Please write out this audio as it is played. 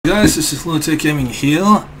Guys, this is Lunatic Gaming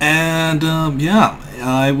here, and yeah,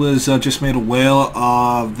 I was just made aware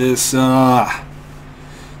of this this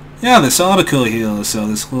article here. So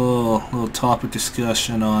this little topic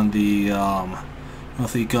discussion on the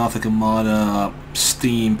Gothic Armada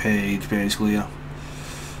Steam page, basically.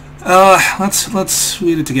 Let's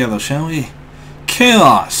read it together, shall we?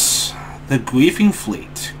 Chaos, the griefing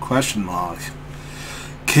fleet? Question mark.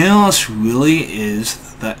 Chaos really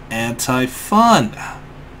is the anti-fun.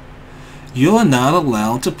 You're not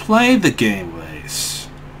allowed to play the game race.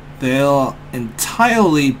 They're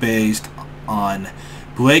entirely based on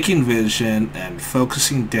breaking vision and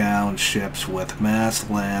focusing down ships with mass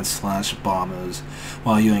land/bombers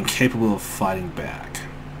while you're incapable of fighting back.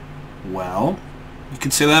 Well, you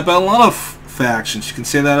can say that about a lot of factions. You can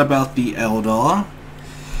say that about the Eldar.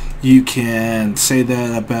 You can say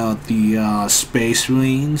that about the Space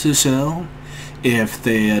Marines or so. If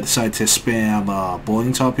they decide to spam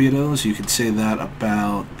boarding torpedoes, you can say that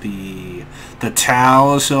about the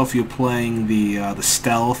Tau. So if you're playing the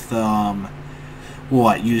stealth,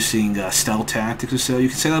 using stealth tactics or so, you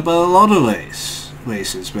can say that about a lot of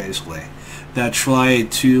races basically that try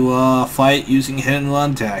to fight using hit and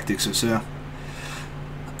run tactics or so.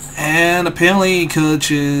 And apparently he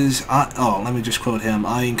encourages. Let me just quote him.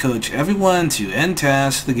 I encourage everyone to end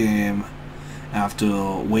task the game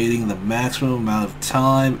after waiting the maximum amount of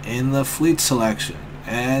time in the fleet selection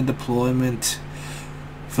and deployment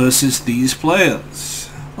versus these players.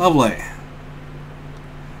 Lovely.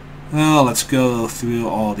 Well, let's go through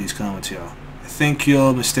all these comments here. I think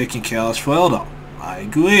you're mistaking Chaos for Eldar. I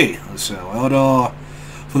agree. So Eldar,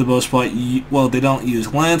 for the most part, well, they don't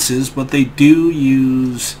use lances, but they do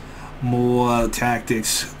use more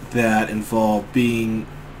tactics that involve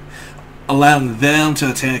allowing them to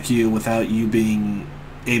attack you without you being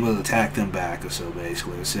able to attack them back or so,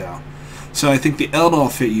 basically. So I think the Eldar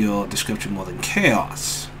fit your description more than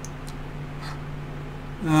Chaos.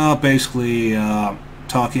 Basically,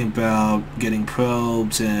 talking about getting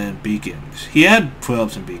probes and beacons. He had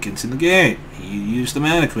probes and beacons in the game. He used them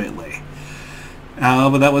adequately.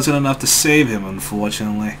 But that wasn't enough to save him,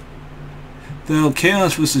 unfortunately. Though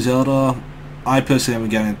Chaos vs. Eldar, I personally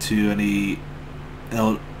haven't gotten into any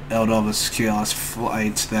Eldar vs. Chaos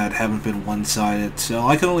fights that haven't been one-sided, so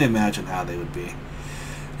I can only imagine how they would be.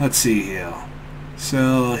 Let's see here.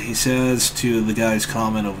 So he says to the guy's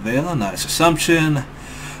comment over there, nice assumption.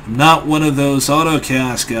 I'm not one of those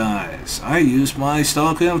autocast guys. I use my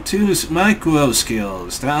StarCraft 2's micro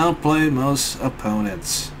skills to outplay most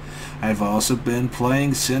opponents. I've also been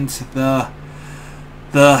playing since the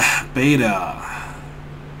beta.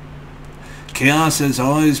 Chaos has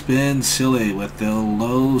always been silly with their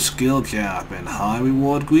low skill cap and high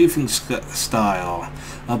reward griefing style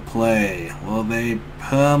of play, while they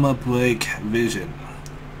perma-break vision.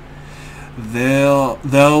 Though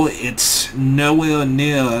it's nowhere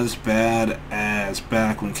near as bad as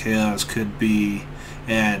back when Chaos could be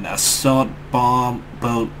an assault bomb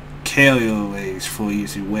boat carrier race for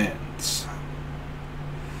easy wins.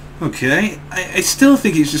 Okay, I still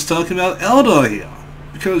think he's just talking about Eldar here.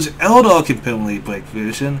 Because Eldar can permanently break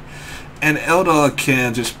vision, and Eldar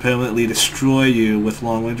can just permanently destroy you with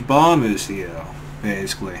long-range bombers here,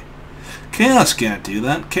 basically. Chaos can't do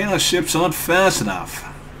that. Chaos ships aren't fast enough.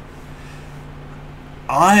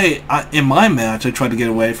 In my match, I tried to get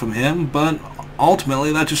away from him, but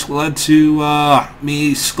ultimately that just led to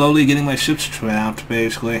me slowly getting my ships trapped,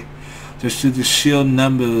 basically. Just through the sheer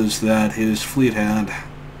numbers that his fleet had.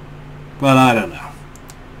 But I don't know.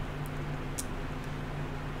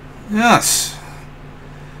 Yes,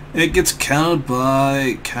 it gets countered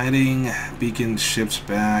by kiting beacon ships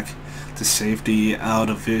back to safety out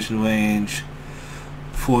of vision range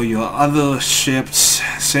for your other ships.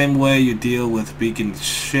 Same way you deal with beacon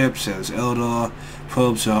ships as Eldar.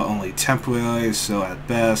 Probes are only temporary, so at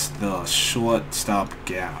best they're a short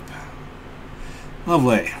stopgap.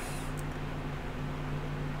 Lovely.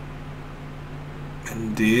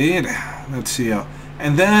 Indeed. Let's see how.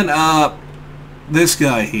 And then this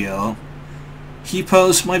guy here, he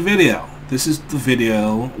posts my video. This is the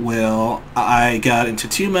video where I got into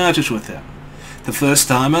 2 matches with him. The first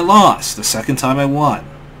time I lost, the second time I won.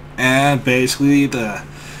 And basically the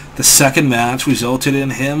second match resulted in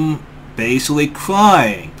him basically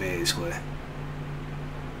crying, basically.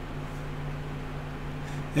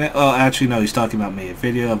 Yeah, well, actually no, he's talking about me. A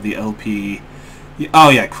video of the LP. Oh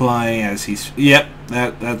yeah, crying as he's. Yep,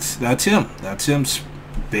 that's him. That's him.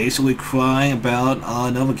 Basically crying about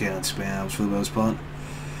Novacan spams for the most part,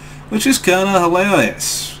 which is kind of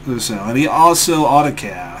hilarious. So, and he also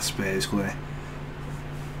autocast, basically.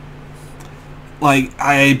 Like,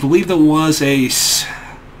 I believe there was a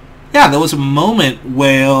yeah, there was a moment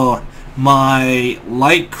where my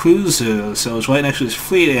light cruiser, so it was right next to his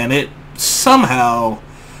fleet, and it somehow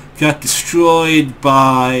got destroyed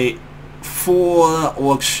by 4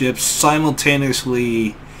 orc ships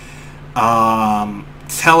simultaneously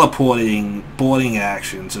teleporting boarding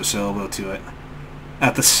actions or so to it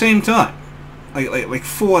at the same time. Like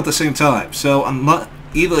 4 at the same time. So I'm not,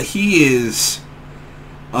 either he is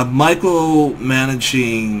a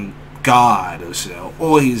micromanaging god or so,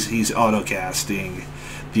 or he's autocasting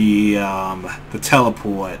the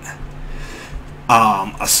teleport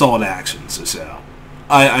assault actions or so.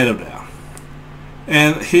 I don't know.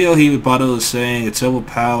 And here he rebuttal is saying it's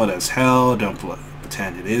overpowered as hell. Don't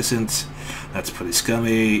pretend it isn't. That's pretty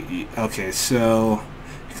scummy. Okay, so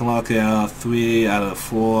you can lock out 3 out of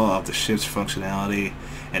 4 of the ship's functionality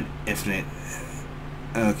and infinite.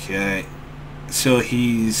 Okay, so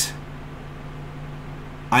he's.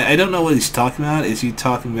 I don't know what he's talking about. Is he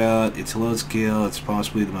talking about it's low skill, it's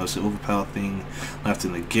possibly the most overpowered thing left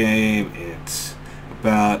in the game, it's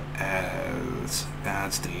about as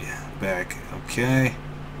the back. Okay.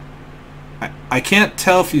 I can't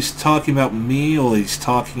tell if he's talking about me or he's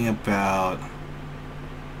talking about...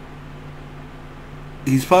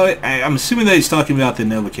 He's probably... I'm assuming that he's talking about the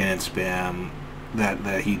Nova Cannon spam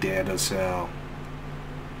that he did or so.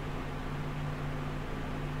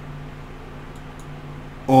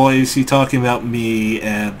 Or is he talking about me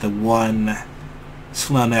and the one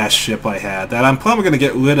slum-ass ship I had that I'm probably going to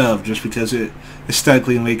get rid of just because it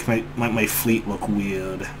aesthetically makes my fleet look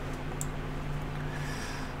weird.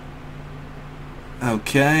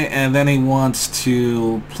 Okay, and then he wants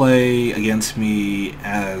to play against me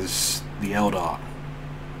as the Eldar.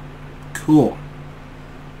 Cool.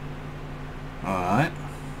 Alright.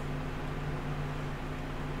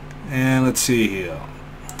 And let's see here.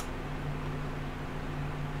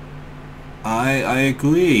 I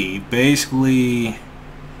agree. Basically,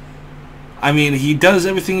 I mean, he does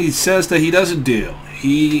everything he says that he doesn't do.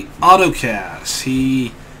 He autocasts.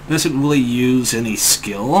 He doesn't really use any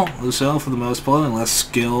skill, so for the most part, unless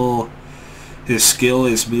his skill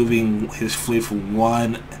is moving his fleet from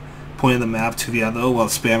one point of the map to the other while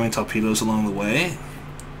spamming torpedoes along the way.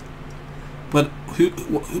 But who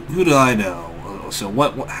do I know? So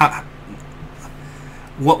what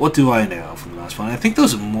do I know for the most part? I think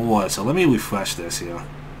those are more, so let me refresh this here.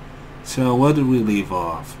 So where did we leave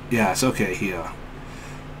off? Yes, okay, here.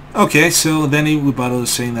 Okay, so then he rebuttal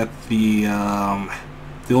is saying that the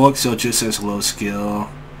orcs are just as low skill,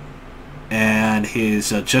 and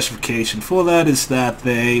his justification for that is that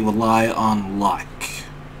they rely on luck,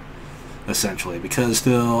 essentially, because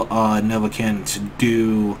the Nova Cannons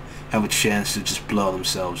do have a chance to just blow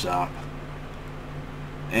themselves up.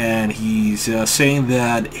 And he's saying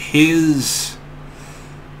that his...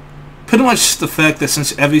 pretty much the fact that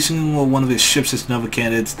since every single one of his ships is Nova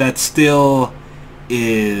Cannons, that still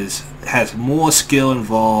has more skill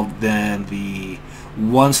involved than the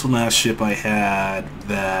one Slamash ship I had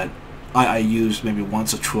that I used maybe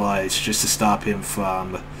once or twice just to stop him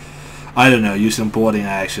from, I don't know, using boarding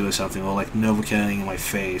action or something, or like Nova Cannoning in my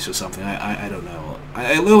face or something. I don't know.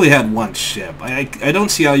 I literally had one ship. I don't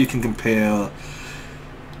see how you can compare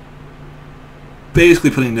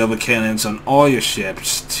basically putting Nova Cannons on all your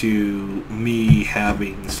ships to me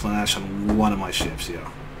having Slash on one of my ships here.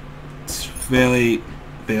 It's very,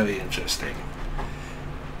 very interesting.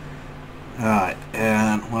 Alright,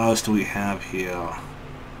 and what else do we have here?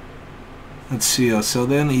 Let's see, so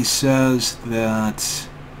then he says that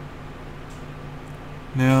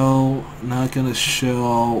no, not gonna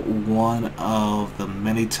show one of the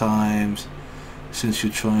many times since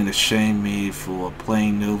you're trying to shame me for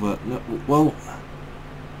playing Nova. No, well,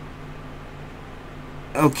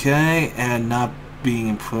 okay, and not being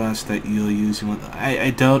impressed that you're using it. I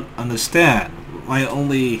don't understand. My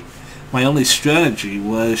only strategy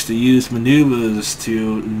was to use maneuvers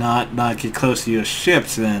to not get close to your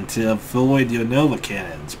ships and to avoid your Nova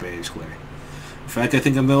Cannons, basically. In fact, I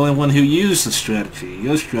think I'm the only one who used the strategy.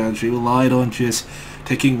 Your strategy relied on just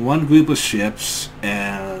taking one group of ships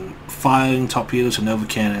and firing torpedoes and Nova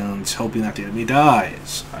Cannons, hoping that the enemy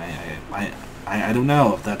dies. I don't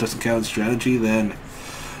know. If that doesn't count as strategy, then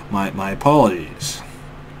my apologies.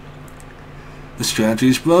 The strategy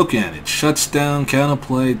is broken. It shuts down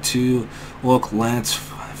counterplay to Orc Lance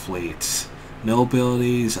fleets. No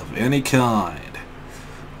abilities of any kind.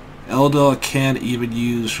 Eldar can't even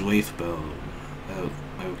use Wraithbone. Oh,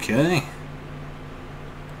 okay.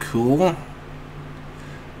 Cool.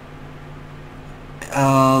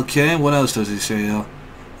 Okay, what else does he say?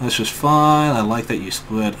 That's just fine. I like that you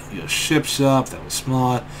split your ships up. That was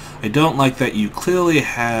smart. I don't like that you clearly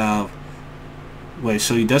have Wait,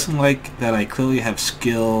 so he doesn't like that I clearly have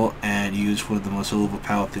skill and use one of the most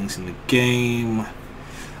overpowered things in the game.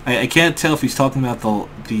 I can't tell if he's talking about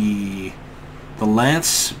the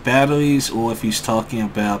lance batteries or if he's talking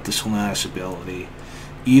about the slash ability.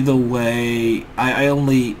 Either way,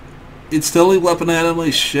 it's the only weapon I have on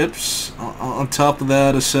my ships. On top of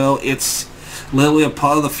that, or so, it's literally a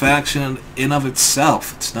part of the faction in of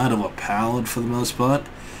itself. It's not overpowered for the most part.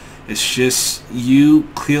 It's just you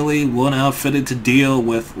clearly weren't outfitted to deal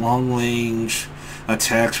with long-range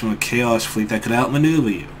attacks from a Chaos fleet that could outmaneuver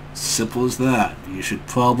you. Simple as that. You should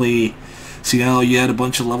probably see how you had a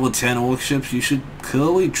bunch of level 10 orc ships. You should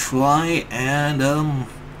clearly try and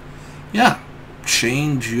yeah,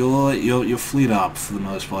 change your fleet up for the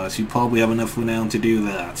most part. So you probably have enough renown to do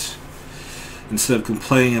that instead of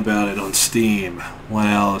complaining about it on Steam. What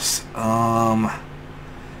else?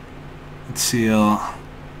 Let's see.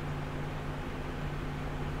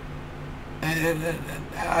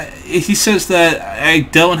 He says that I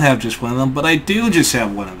don't have just one of them, but I do just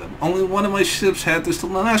have one of them. Only one of my ships had this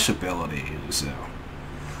lash ability, so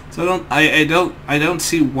I don't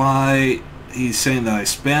see why he's saying that I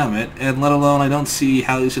spam it, and let alone I don't see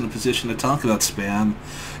how he's in a position to talk about spam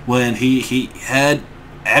when he had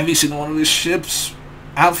every single one of his ships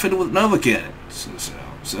outfitted with Nova cannons.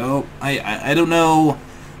 So I don't know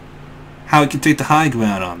how he can take the high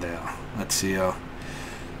ground on there. Let's see.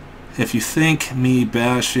 If you think me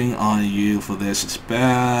bashing on you for this is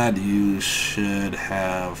bad, you should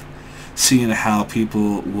have seen how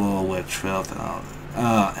people were with 12,000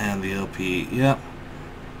 and the OP. Yep.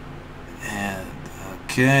 And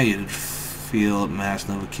okay, you did field mass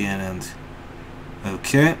Nova cannons.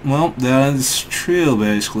 Okay, well that is true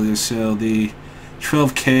basically. So the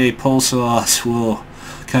 12K pulsars will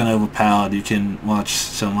kind of overpowered. You can watch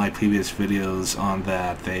some of my previous videos on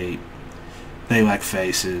that. They like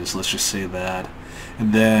faces, let's just say that.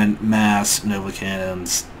 And then mass Nova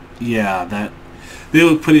cannons, yeah, that they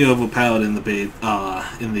look pretty overpowered in the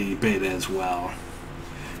beta as well.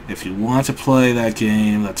 If you want to play that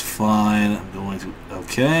game, that's fine. I'm going to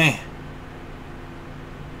okay.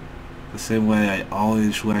 The same way I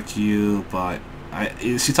always wreck you, but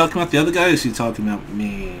is he talking about the other guy or is he talking about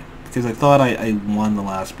me? Because I thought I won the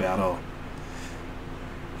last battle.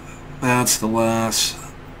 That's the last.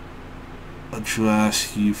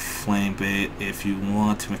 Address you flame bait if you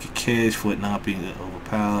want to make a case for it not being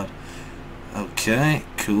overpowered. Okay,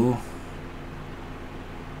 cool.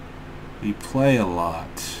 We play a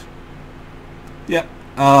lot. Yep.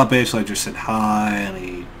 Basically I just said hi and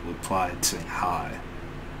he replied saying hi.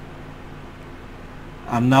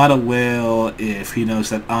 I'm not aware if he knows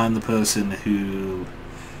that I'm the person who...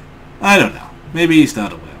 I don't know. Maybe he's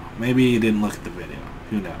not aware. Maybe he didn't look at the video.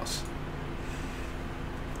 Who knows?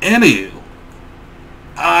 Anywho,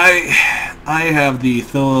 I have the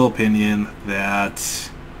thorough opinion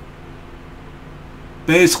that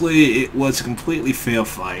basically it was a completely fair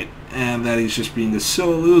fight and that he's just being a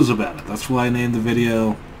sore loser about it. That's why I named the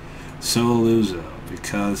video Sore Loser,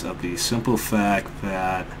 because of the simple fact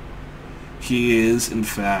that he is in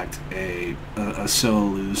fact a sore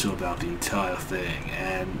loser about the entire thing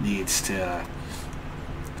and needs to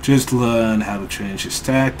just learn how to change his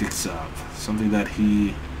tactics up. Something that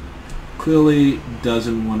he clearly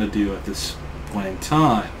doesn't want to do at this point in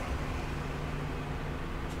time.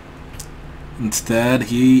 Instead,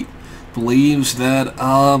 he believes that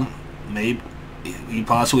maybe he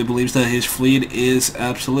possibly believes that his fleet is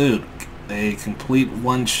absolute, a complete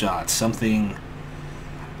one-shot, something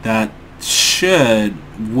that should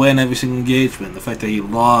win every single engagement. The fact that he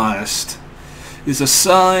lost is a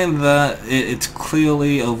sign that it's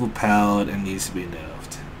clearly overpowered and needs to be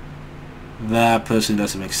nerfed. That personally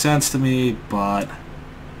doesn't make sense to me, but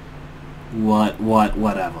whatever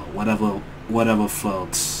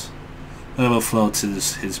floats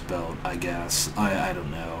his boat, I guess. I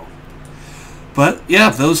don't know. But yeah,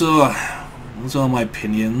 those are my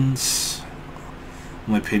opinions.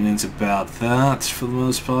 My opinions about that for the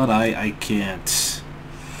most part. I can't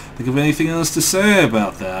think of anything else to say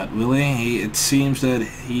about that, really. It seems that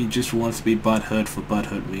he just wants to be butthurt for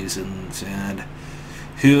butthurt reasons, and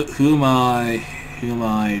who am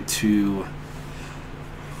I to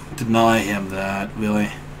deny him that, really?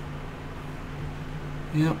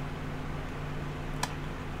 Yep.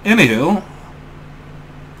 Anywho,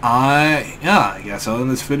 I guess I'll end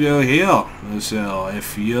this video here. So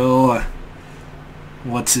if you're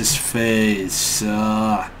what's his face,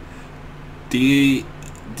 DIY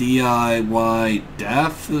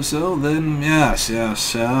death or so, then yes, yeah,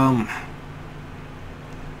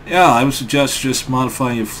 I would suggest just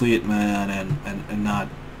modifying your fleet, man, and not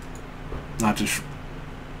just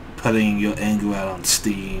putting your anger out on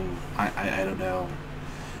Steam. I don't know.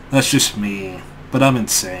 That's just me. But I'm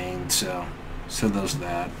insane, so there's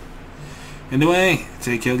that. Anyway,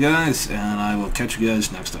 take care guys, and I will catch you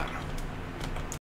guys next time.